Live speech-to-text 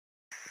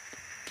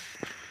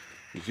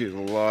You see a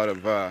lot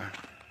of,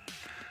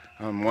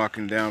 I'm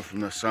walking down from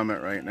the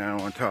summit right now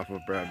on top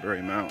of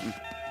Bradbury Mountain.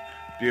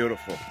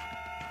 Beautiful.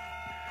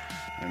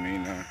 I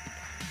mean,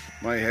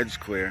 my head's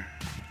clear,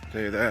 I'll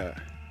tell you that.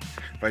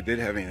 If I did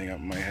have anything up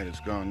in my head,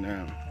 it's gone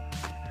now.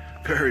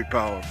 Very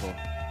powerful.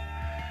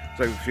 It's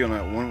like feeling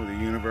at one with the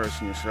universe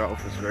and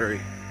yourself. It's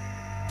very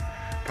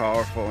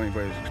powerful.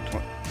 Anybody's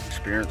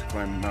experienced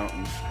climbing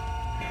mountains,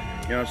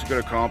 you know, it's a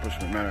good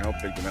accomplishment, no matter how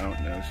big the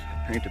mountain is.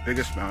 It ain't the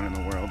biggest mountain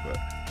in the world, but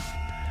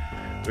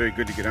very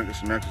good to get out, get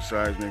some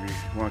exercise, maybe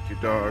walk your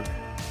dog,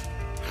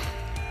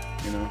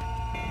 you know,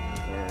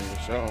 or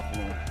yourself,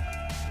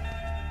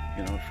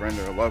 you know, a friend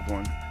or a loved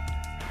one.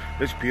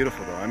 It's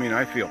beautiful though. I mean,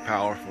 I feel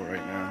powerful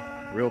right now,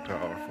 real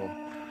powerful,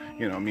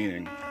 you know,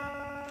 meaning,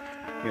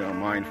 you know,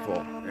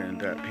 mindful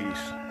and at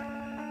peace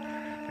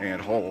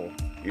and whole,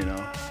 you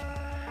know,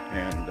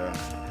 and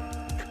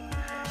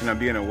I'm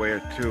being aware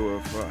too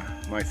of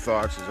my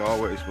thoughts as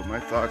always, but my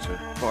thoughts are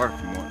far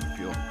from wanting to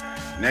feel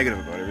negative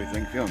about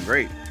everything, feeling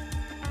great.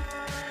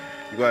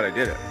 I'm glad I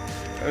did it.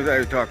 I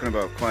was talking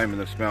about climbing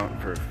this mountain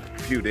for a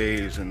few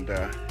days, and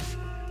I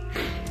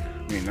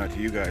mean, not to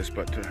you guys,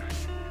 but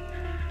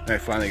I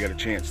finally got a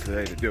chance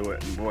today to do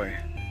it, and boy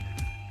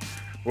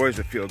does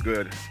it feel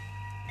good.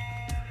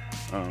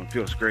 It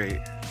feels great.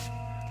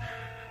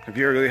 If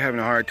you're really having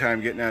a hard time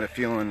getting out of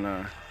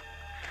feeling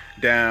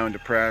down,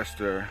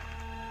 depressed, or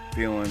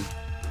feeling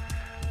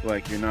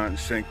like you're not in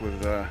sync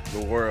with the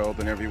world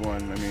and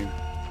everyone, I mean,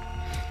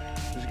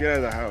 just get out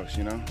of the house,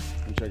 you know,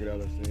 and check it out.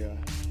 That's the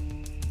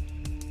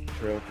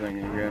trail thing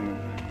again.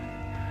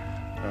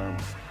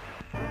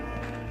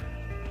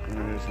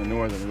 There's the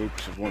northern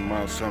loops of 1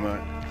 Mile Summit.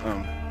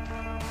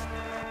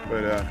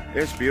 But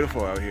it's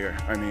beautiful out here.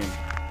 I mean,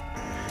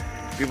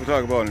 people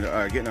talk about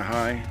getting a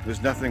high.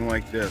 There's nothing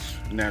like this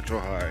natural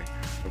high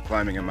of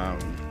climbing a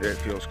mountain. It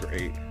feels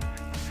great.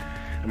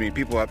 I mean,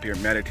 people up here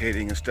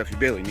meditating and stuff, you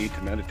barely need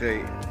to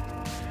meditate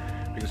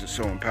because it's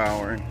so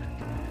empowering.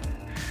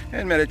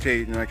 And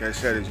meditating, like I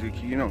said, is,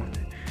 you know,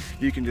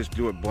 you can just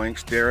do a blank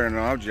stare at an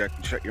object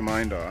and shut your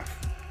mind off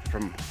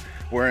from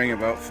worrying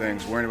about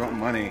things, worrying about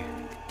money,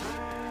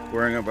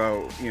 worrying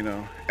about, you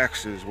know,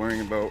 exes,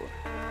 worrying about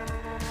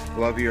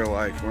love of your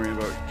life, worrying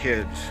about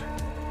kids.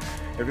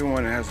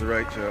 Everyone has the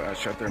right to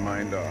shut their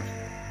mind off.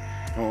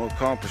 And we'll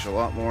accomplish a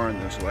lot more in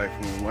this life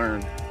when we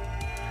learn to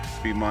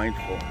be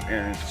mindful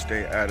and to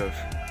stay out of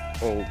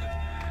old,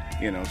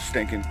 you know,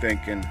 stinking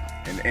thinking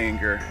and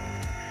anger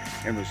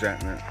and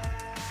resentment.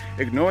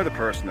 Ignore the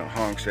person that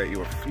honks at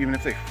you, or even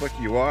if they flick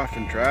you off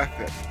in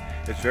traffic.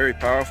 It's very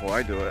powerful.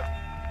 I do it.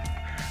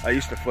 I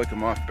used to flick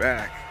them off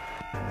back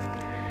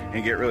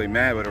and get really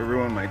mad, but it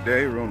ruined my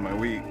day, ruined my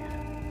week.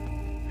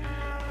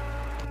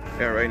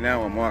 Yeah, right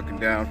now I'm walking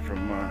down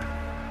from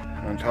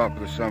on top of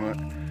the summit,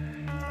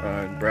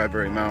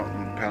 Bradbury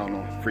Mountain,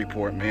 Pownal,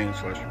 Freeport, Maine,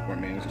 Freeport,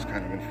 Maine. This is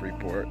kind of in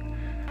Freeport.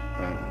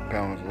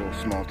 Pownal's a little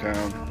small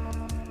town,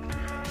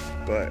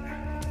 but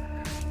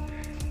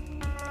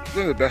it's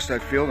one of the best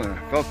I've felt, and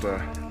I felt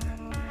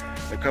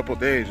a couple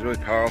days really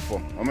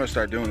powerful. I'm gonna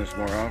start doing this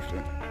more often.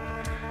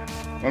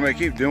 What I'm gonna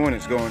keep doing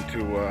is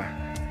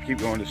keep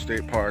going to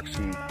state parks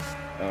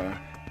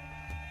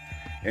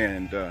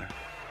and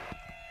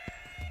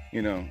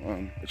you know,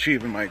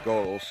 achieving my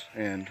goals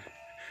and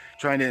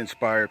trying to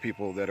inspire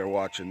people that are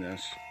watching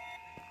this.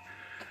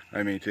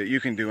 I mean,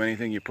 you can do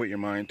anything you put your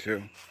mind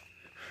to,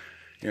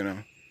 you know.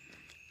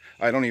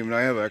 I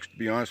have, actually, to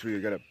be honest with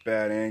you, got a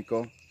bad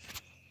ankle.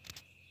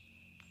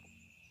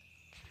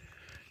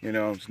 You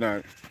know, it's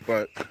not,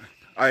 but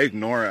I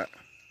ignore it.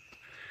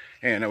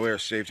 And I wear a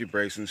safety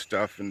brace and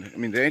stuff. And I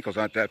mean, the ankle's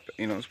not that,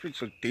 you know, it's pretty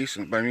so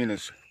decent. But I mean,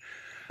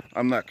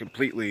 I'm not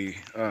completely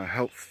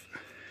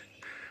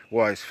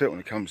health-wise fit when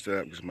it comes to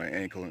that because of my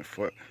ankle and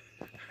foot.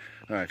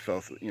 And I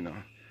fell, you know,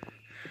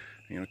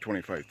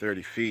 25,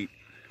 30 feet,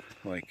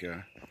 like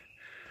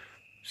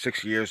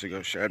 6 years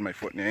ago, shattered my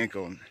foot and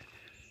ankle. And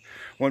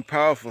one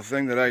powerful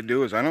thing that I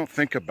do is I don't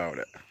think about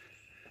it.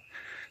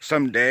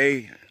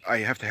 Someday I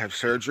have to have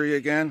surgery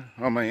again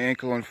on my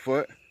ankle and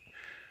foot,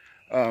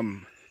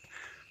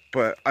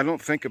 but I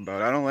don't think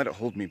about it. I don't let it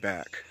hold me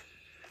back,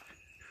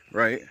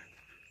 right?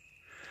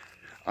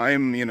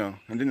 You know,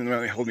 it didn't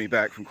really hold me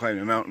back from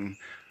climbing a mountain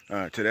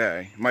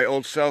today. My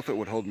old self, it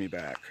would hold me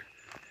back.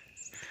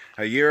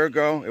 A year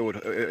ago,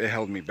 it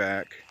held me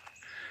back.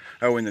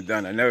 I wouldn't have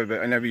done it.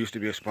 I never used to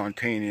be a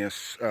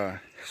spontaneous,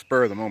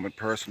 spur of the moment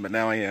person, but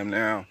now I am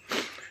now.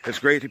 It's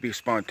great to be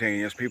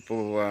spontaneous.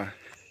 People,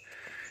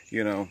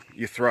 you know,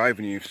 you thrive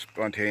when you're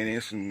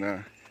spontaneous,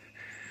 and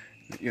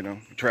you know,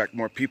 attract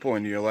more people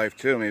into your life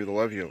too, maybe the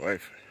love of your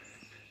life.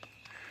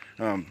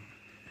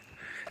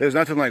 There's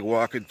nothing like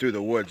walking through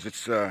the woods.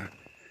 It's I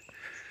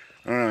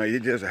don't know,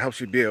 it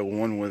helps you be at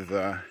one with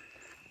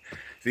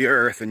the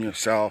earth and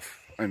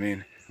yourself. I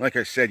mean, like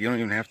I said, you don't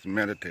even have to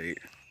meditate.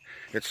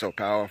 It's so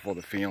powerful,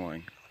 the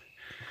feeling,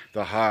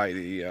 the high,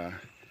 the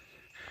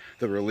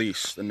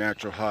release, the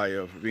natural high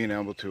of being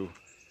able to,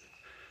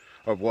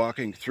 of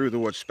walking through the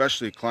woods,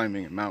 especially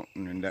climbing a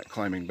mountain and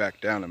climbing back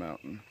down a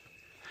mountain.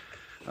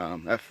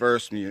 At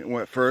first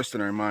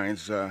in our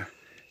minds,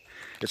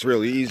 it's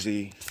really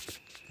easy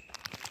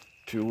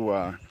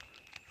to,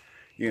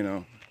 you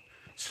know,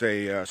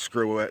 say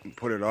screw it and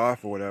put it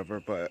off or whatever,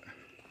 but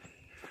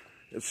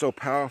it's so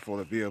powerful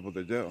to be able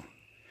to do,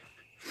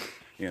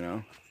 you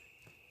know.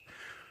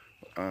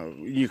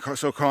 You're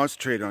so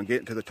concentrated on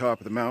getting to the top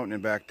of the mountain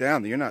and back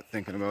down that you're not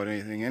thinking about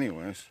anything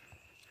anyways,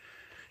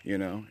 you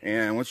know.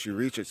 And once you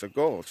reach it, it's a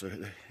goal, it's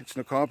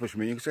an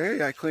accomplishment. You can say,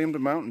 hey, I climbed a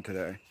mountain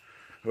today,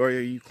 or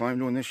you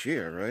climbed one this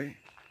year, right?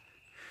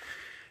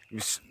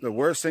 The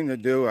worst thing to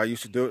do, I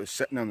used to do it, is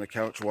sitting on the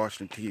couch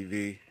watching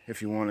TV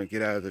if you want to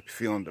get out of the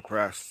feeling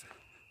depressed.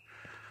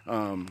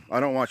 I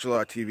don't watch a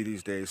lot of TV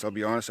these days. I'll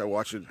be honest, I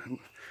watch it,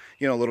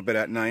 you know, a little bit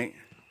at night.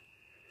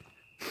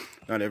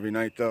 Not every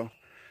night though,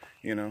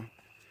 you know.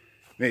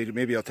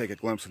 Maybe I'll take a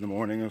glimpse in the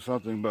morning or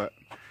something, but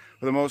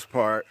for the most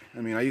part,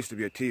 I mean, I used to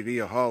be a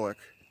TV-aholic.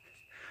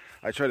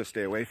 I try to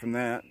stay away from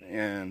that,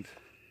 and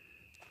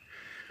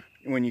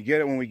when we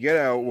get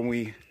out,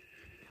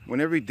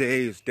 when every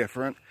day is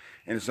different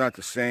and it's not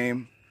the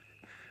same,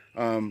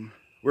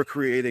 we're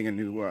creating a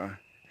new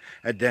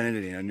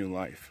identity and a new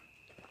life.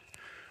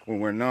 When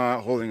we're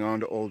not holding on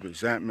to old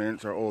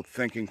resentments or old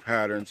thinking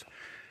patterns,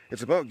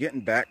 it's about getting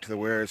back to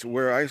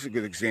where I see a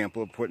good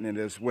example of putting it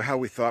is how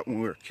we thought when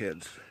we were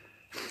kids.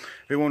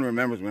 Everyone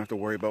remembers we don't have to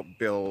worry about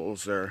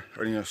bills or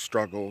you know,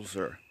 struggles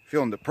or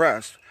feeling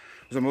depressed.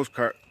 For the most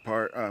part,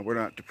 we're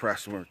not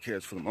depressed when we're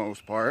kids for the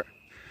most part.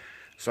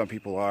 Some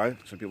people are.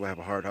 Some people have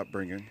a hard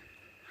upbringing.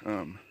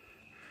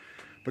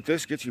 But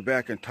this gets you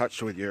back in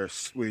touch with your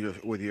soul,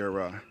 with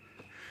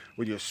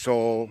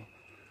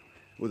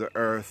the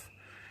earth,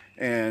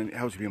 and it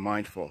helps you be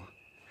mindful.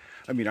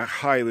 I mean, I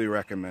highly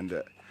recommend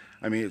it.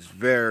 I mean, it's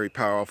very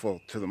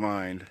powerful to the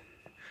mind.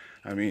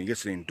 I mean, it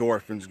gets the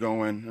endorphins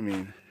going. I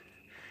mean,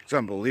 it's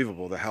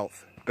unbelievable, the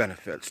health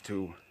benefits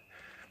to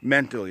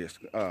mentally,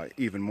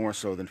 even more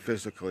so than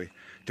physically,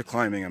 to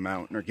climbing a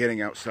mountain or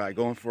getting outside,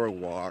 going for a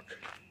walk.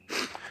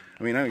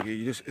 I mean,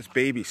 it's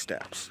baby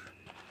steps.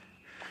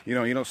 You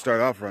know, you don't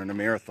start off running a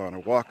marathon or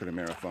walking a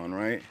marathon,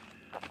 right?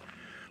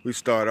 We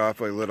start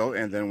off a little,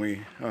 and then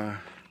we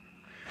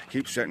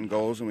keep setting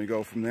goals, and we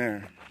go from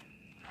there.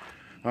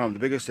 The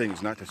biggest thing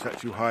is not to set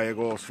too high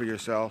goals for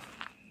yourself.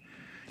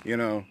 You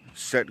know,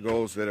 set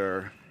goals that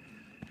are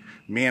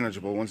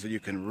manageable, ones that you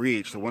can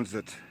reach, the ones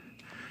that,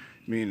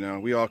 I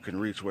mean, we all can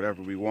reach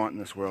whatever we want in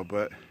this world,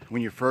 but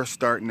when you're first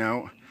starting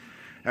out,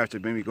 after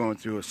maybe going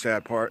through a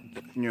sad part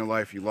in your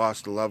life, you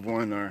lost a loved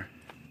one, or,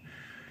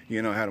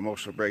 you know, had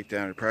emotional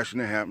breakdown,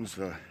 depression, it happens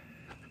to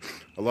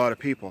a lot of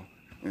people,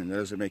 and it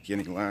doesn't make you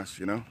any less,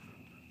 you know.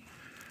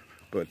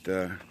 But,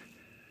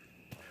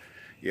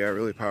 yeah,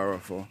 really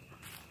powerful.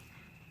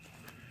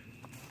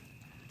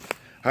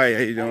 Hi, how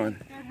you doing?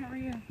 Good, how are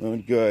you?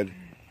 Doing good.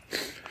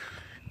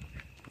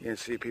 You can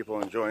see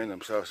people enjoying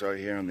themselves out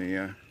here on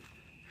the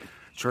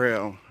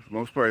trail. For the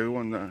most part,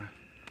 everyone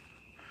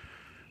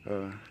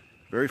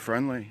very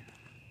friendly.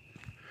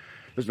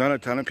 There's not a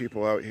ton of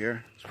people out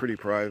here. It's pretty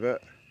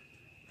private.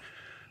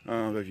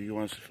 If you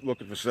want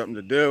looking for something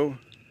to do,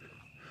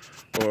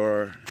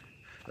 or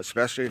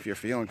especially if you're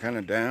feeling kind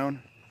of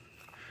down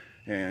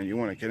and you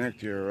want to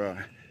connect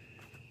your,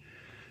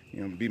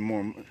 you know, be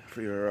more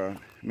for your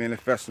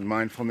manifesting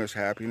mindfulness,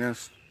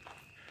 happiness,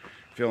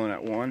 feeling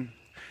at one.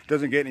 It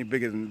doesn't get any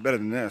better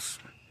than this.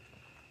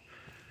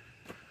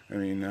 I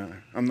mean,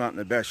 I'm not in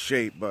the best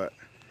shape, but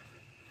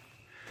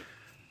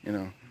you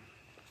know,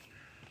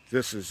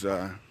 this is.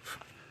 I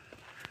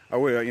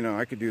would, you know,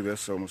 I could do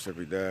this almost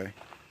every day.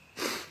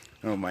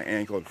 I know my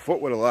ankle and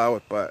foot would allow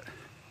it, but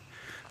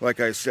like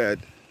I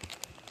said,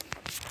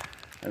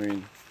 I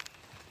mean,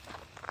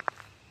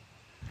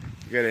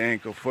 you got an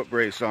ankle foot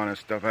brace on and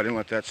stuff. I didn't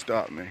let that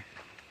stop me.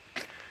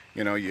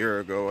 You know, a year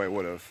ago I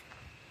would have.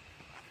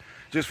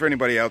 Just for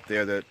anybody out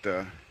there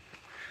that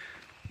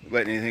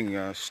let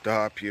anything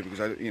stop you,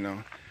 because you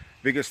know,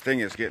 biggest thing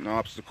is getting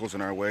obstacles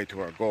in our way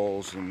to our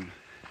goals, and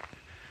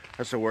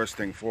that's the worst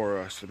thing for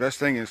us. The best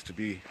thing is to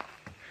be,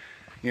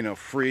 you know,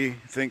 free,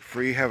 think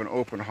free, have an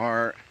open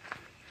heart,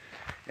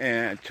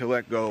 and to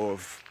let go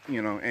of,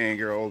 you know,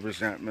 anger, old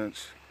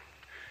resentments,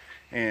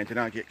 and to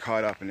not get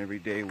caught up in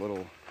everyday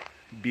little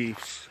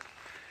beefs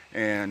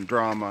and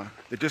drama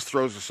that just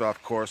throws us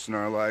off course in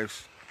our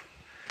lives,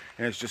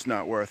 and it's just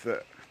not worth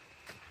it.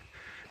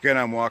 Again,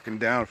 I'm walking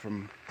down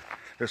from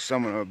the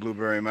summit of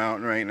Blueberry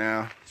Mountain right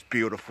now. It's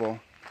beautiful.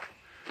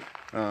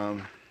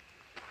 I'm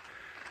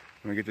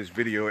gonna get this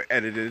video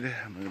edited.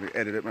 I'm gonna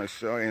edit it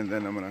myself, and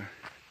then I'm gonna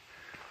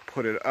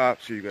put it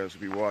up so you guys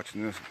will be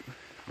watching this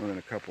within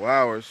a couple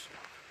hours,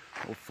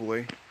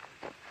 hopefully.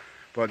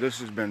 But this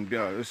has been,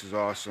 this is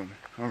awesome.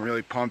 I'm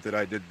really pumped that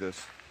I did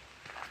this.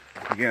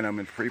 Again, I'm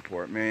in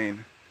Freeport,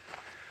 Maine,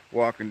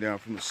 walking down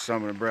from the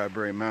summit of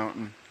Bradbury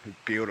Mountain. It's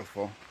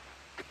beautiful.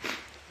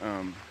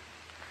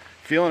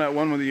 Feeling at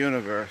one with the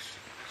universe.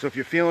 So if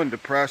you're feeling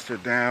depressed or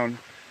down,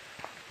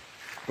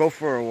 go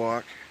for a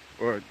walk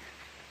or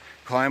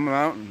climb a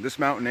mountain. This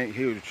mountain ain't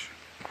huge.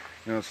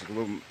 You know, it's a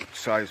little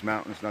sized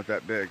mountain. It's not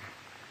that big.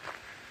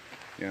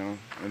 You know,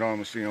 it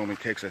almost only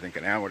takes, I think,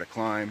 an hour to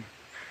climb.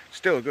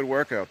 Still a good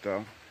workout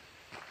though.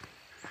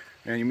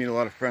 And you meet a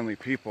lot of friendly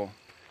people.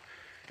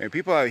 And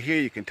people out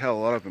here, you can tell a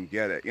lot of them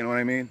get it. You know what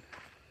I mean?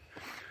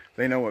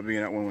 They know what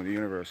being at one with the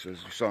universe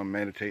is. You saw them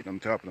meditating on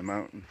top of the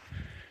mountain.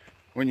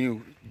 When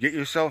you get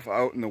yourself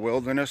out in the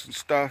wilderness and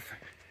stuff,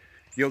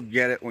 you'll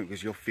get it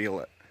because you'll feel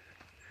it.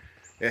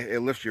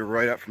 It lifts you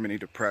right up from any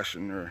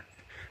depression or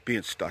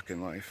being stuck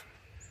in life.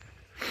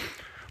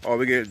 All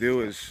we got to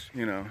do is,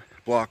 you know,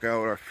 block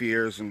out our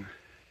fears and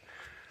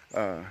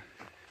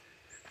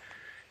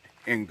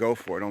go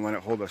for it. Don't let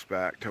it hold us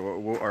back to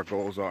what our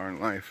goals are in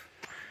life.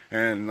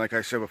 And like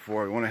I said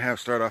before, we want to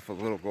start off with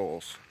little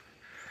goals.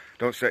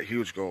 Don't set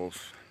huge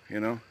goals,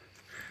 you know.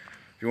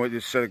 If you want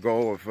to set a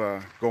goal of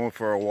going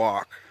for a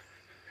walk,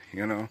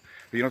 you know,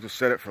 but you don't have to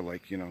set it for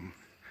like, you know,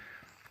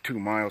 2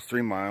 miles,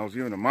 3 miles,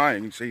 even a mile.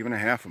 You can say even a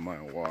half a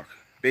mile walk.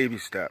 Baby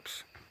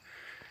steps.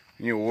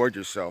 And you award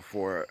yourself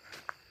for it.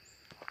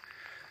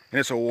 And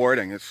it's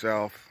awarding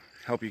itself.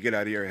 Help you get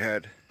out of your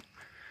head.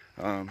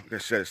 Like I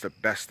said, it's the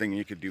best thing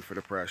you could do for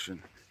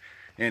depression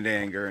and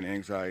anger and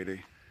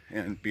anxiety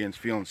and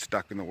feeling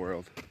stuck in the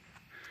world.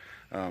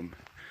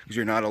 Because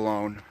you're not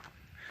alone.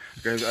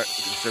 Because I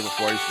said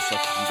before, I used to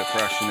suffer from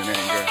depression and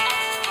anger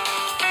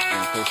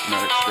and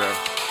post-traumatic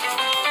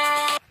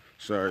stress.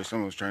 Sorry,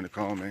 someone was trying to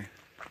call me.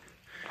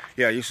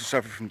 Yeah, I used to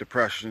suffer from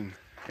depression,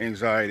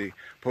 anxiety,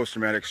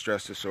 post-traumatic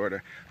stress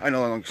disorder. I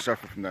no longer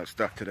suffer from that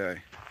stuff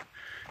today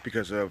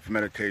because of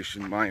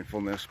meditation,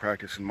 mindfulness,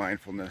 practicing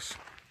mindfulness.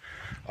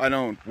 I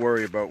don't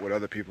worry about what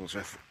other people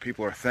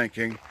are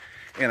thinking,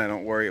 and I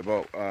don't worry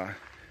about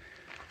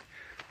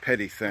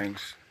petty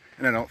things,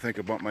 and I don't think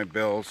about my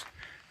bills.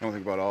 I don't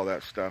think about all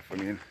that stuff. I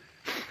mean,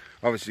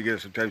 obviously,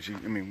 sometimes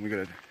we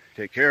gotta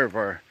take care of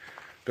our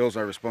bills,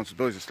 our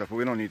responsibilities and stuff, but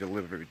we don't need to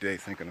live every day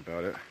thinking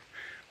about it,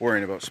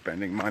 worrying about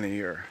spending money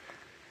or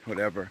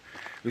whatever.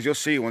 Because you'll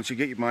see, once you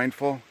get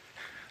mindful,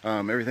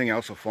 everything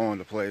else will fall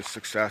into place,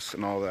 success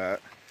and all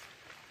that.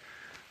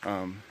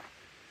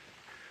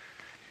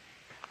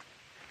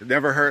 It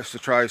never hurts to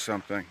try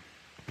something,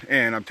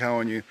 and I'm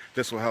telling you,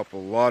 this will help a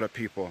lot of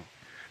people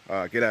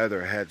get out of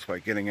their heads by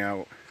getting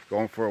out,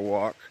 going for a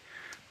walk,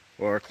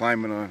 or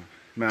climbing a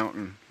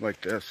mountain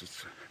like this.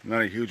 It's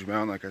not a huge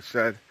mountain, like I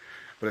said,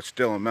 but it's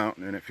still a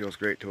mountain, and it feels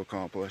great to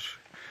accomplish.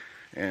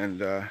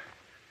 And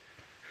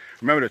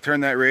remember to turn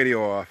that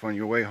radio off on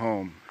your way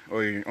home,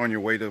 or on your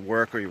way to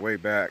work, or your way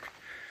back,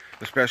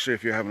 especially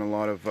if you're having a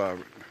lot of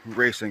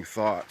racing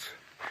thoughts.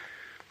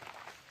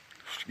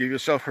 Give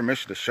yourself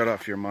permission to shut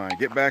off your mind.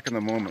 Get back in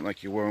the moment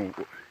like you were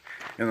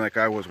and like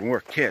I was when we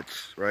were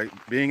kids, right?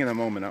 Being in the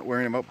moment, not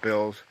worrying about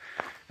bills,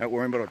 not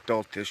worrying about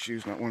adult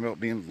issues, not worrying about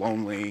being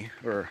lonely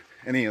or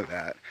any of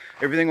that.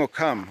 Everything will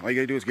come. All you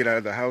gotta do is get out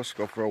of the house,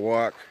 go for a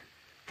walk,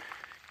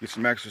 get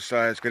some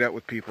exercise, get out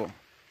with people.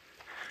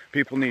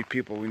 People need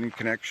people. We need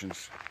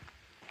connections.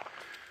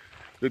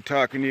 Good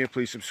talking to you.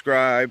 Please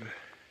subscribe.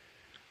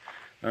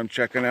 I'm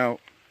checking out.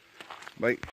 Bye.